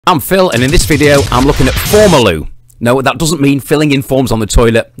I'm Phil, and in this video I'm looking at Formiloo. No, that doesn't mean filling in forms on the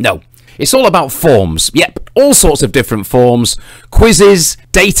toilet. No, it's all about forms. Yep, all sorts of different forms. Quizzes,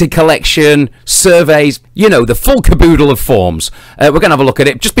 data collection, surveys, you know, the full caboodle of forms. We're going to have a look at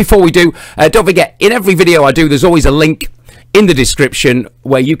it. Just before we do, don't forget, in every video I do, there's always a link in the description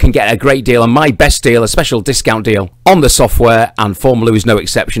where you can get a great deal, and my best deal, a special discount deal on the software, and Formiloo is no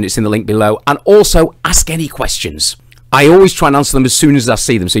exception. It's in the link below. And also, ask any questions. I always try and answer them as soon as I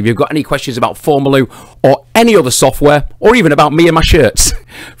see them. So if you've got any questions about Formiloo or any other software, or even about me and my shirts,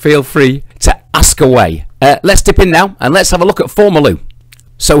 feel free to ask away. Let's dip in now and let's have a look at Formiloo.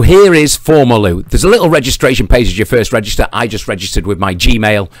 So here is Formaloo. There's a little registration page as you first register. I just registered with my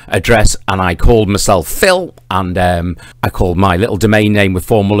Gmail address and I called myself Phil, and I called my little domain name with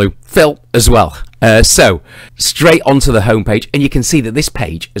Formaloo Phil as well. So straight onto the homepage, and you can see that this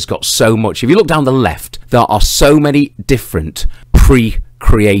page has got so much. If you look down the left, there are so many different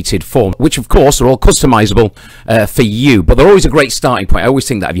pre-created forms, which of course are all customizable for you, but they're always a great starting point. I always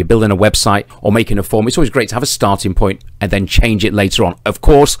think that if you're building a website or making a form, it's always great to have a starting point and then change it later on. Of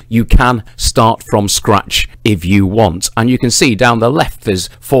course, you can start from scratch if you want, and you can see down the left there's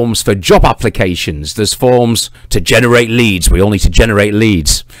forms for job applications, there's forms to generate leads. We all need to generate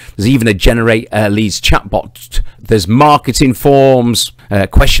leads. There's even a generate leads chatbot. There's marketing forms,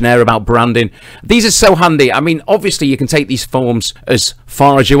 questionnaire about branding. These are so handy. I mean, obviously you can take these forms as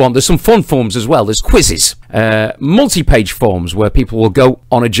far as you want. There's some fun forms as well. There's quizzes, multi-page forms where people will go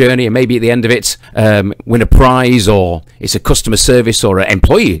on a journey and maybe at the end of it win a prize, or it's a customer service or an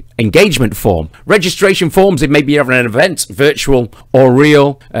employee engagement form. Registration forms, if maybe you're having an event, virtual or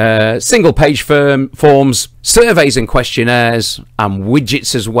real. Single page forms, surveys and questionnaires, and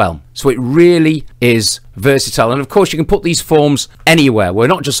widgets as well. So it really is versatile, and of course you can put these forms anywhere. We're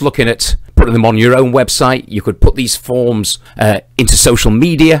not just looking at putting them on your own website. You could put these forms into social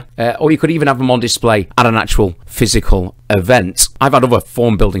media, or you could even have them on display at an actual physical event. I've had other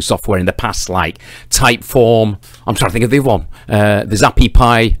form building software in the past, like Typeform. I'm trying to think of the other one. There's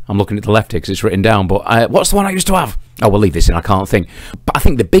AppyPie. I'm looking at the left here because it's written down, but what's the one I used to have? Oh, we'll leave this in, I can't think. But I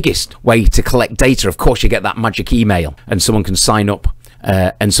think the biggest way to collect data, of course, you get that magic email and someone can sign up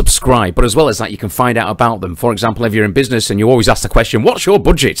and subscribe, but as well as that you can find out about them. For example, if you're in business and you always ask the question, what's your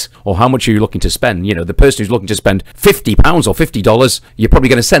budget, or how much are you looking to spend? You know, the person who's looking to spend £50 or $50, you're probably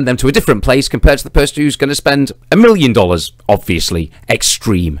going to send them to a different place compared to the person who's going to spend $1 million. Obviously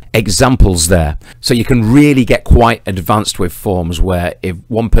extreme examples there. So you can really get quite advanced with forms, where if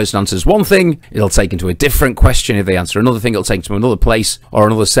one person answers one thing, it'll take them to a different question. If they answer another thing, it'll take them to another place or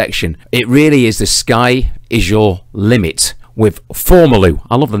another section. It really is, the sky is your limit with Formaloo.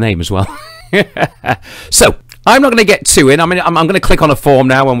 I love the name as well. So I'm not going to get too in. I mean, I'm going to click on a form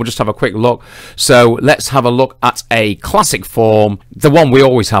now and we'll just have a quick look. So let's have a look at a classic form, the one we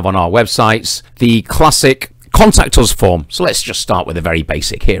always have on our websites, the classic Contact Us form. So let's just start with a very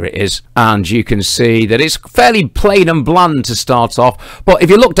basic. Here it is, and you can see that it's fairly plain and bland to start off, but if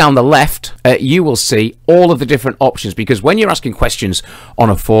you look down the left, you will see all of the different options, because when you're asking questions on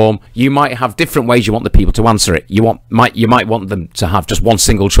a form, you might have different ways you want the people to answer it. You might want them to have just one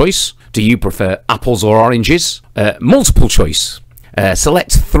single choice. Do you prefer apples or oranges? Multiple choice.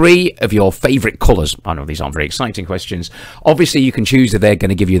 Select 3 of your favorite colours. I know these aren't very exciting questions. Obviously, you can choose if they're going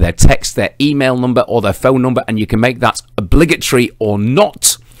to give you their text, their email number, or their phone number, and you can make that obligatory or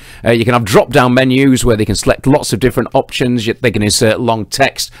not. You can have drop-down menus where they can select lots of different options. They can insert long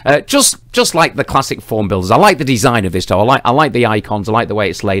text, just like the classic form builders. I like the design of this though. I like the icons. I like the way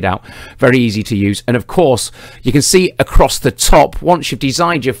it's laid out. Very easy to use. And of course, you can see across the top, once you've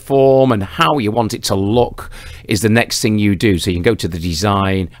designed your form and how you want it to look, is the next thing you do. So you can go to the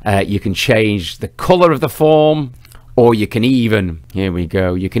design. You can change the color of the form. Or you can even, here we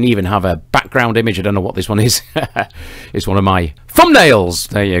go, you can even have a background image. I don't know what this one is. It's one of my thumbnails.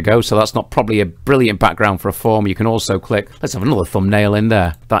 There you go. So that's not probably a brilliant background for a form. You can also click, let's have another thumbnail in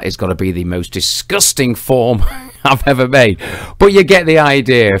there. That is got to be the most disgusting form I've ever made. But you get the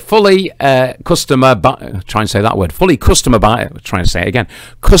idea. Fully customer, try and say that word. Fully customer, trying to say it again.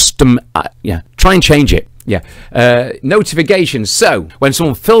 Custom, yeah, try and change it. Yeah, notifications. So when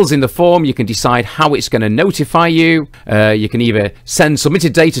someone fills in the form, you can decide how it's going to notify you. You can either send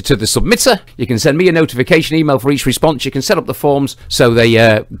submitted data to the submitter. You can send me a notification email for each response. You can set up the forms so they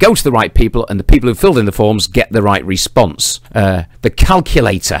go to the right people, and the people who filled in the forms get the right response. The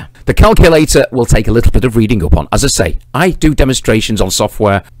calculator. The calculator will take a little bit of reading up on. As I say, I do demonstrations on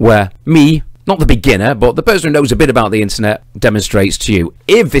software where me, not the beginner, but the person who knows a bit about the internet, demonstrates to you.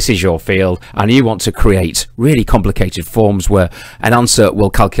 If this is your field and you want to create really complicated forms where an answer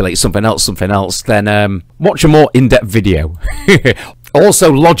will calculate something else, then watch a more in-depth video.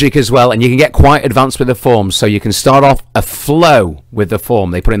 Also logic as well, and you can get quite advanced with the forms. So you can start off a flow with the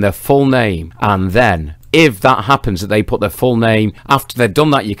form. They put in their full name, and then if that happens, that they put their full name, after they've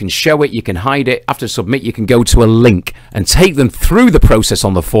done that, you can show it, you can hide it. After submit, you can go to a link and take them through the process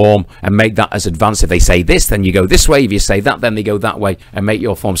on the form and make that as advanced. If they say this, then you go this way. If you say that, then they go that way and make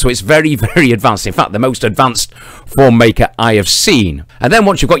your form. So it's very, very advanced. In fact, the most advanced form maker I have seen. And then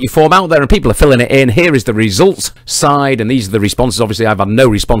once you've got your form out there and people are filling it in, here is the results side, and these are the responses. Obviously, I've had no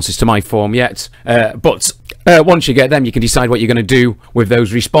responses to my form yet, but once you get them, you can decide what you're going to do with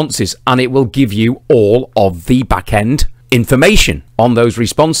those responses, and it will give you all of the back-end information on those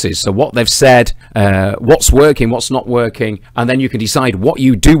responses. So what they've said, what's working, what's not working, and then you can decide what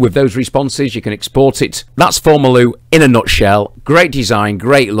you do with those responses. You can export it. That's Formiloo in a nutshell. Great design,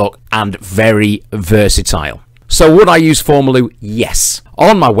 great look, and very versatile. So would I use Formiloo? Yes.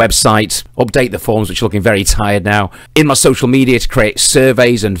 On my website, update the forms, which are looking very tired now. In my social media to create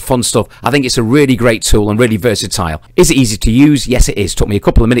surveys and fun stuff. I think it's a really great tool and really versatile. Is it easy to use? Yes, it is. Took me a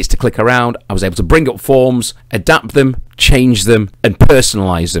couple of minutes to click around. I was able to bring up forms, adapt them, change them, and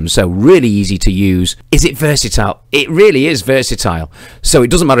personalize them. So really easy to use. Is it versatile? It really is versatile. So it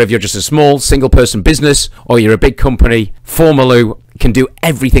doesn't matter if you're just a small single person business or you're a big company. Formiloo can do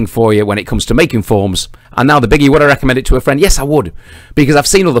everything for you when it comes to making forms. And now the biggie, would I recommend it to a friend? Yes, I would, because I've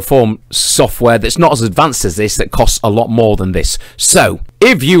seen other form software that's not as advanced as this that costs a lot more than this. So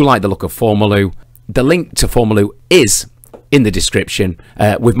if you like the look of Formiloo, the link to Formiloo is in the description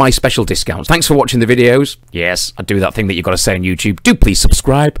with my special discounts. Thanks for watching the videos. Yes, I do that thing that you've got to say on YouTube. Do please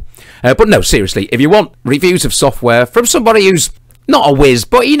subscribe. But no, seriously, if you want reviews of software from somebody who's not a whiz,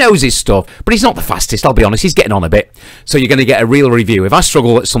 but he knows his stuff, but he's not the fastest, I'll be honest. He's getting on a bit. So you're going to get a real review. If I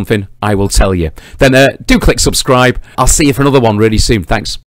struggle at something, I will tell you. Then do click subscribe. I'll see you for another one really soon. Thanks.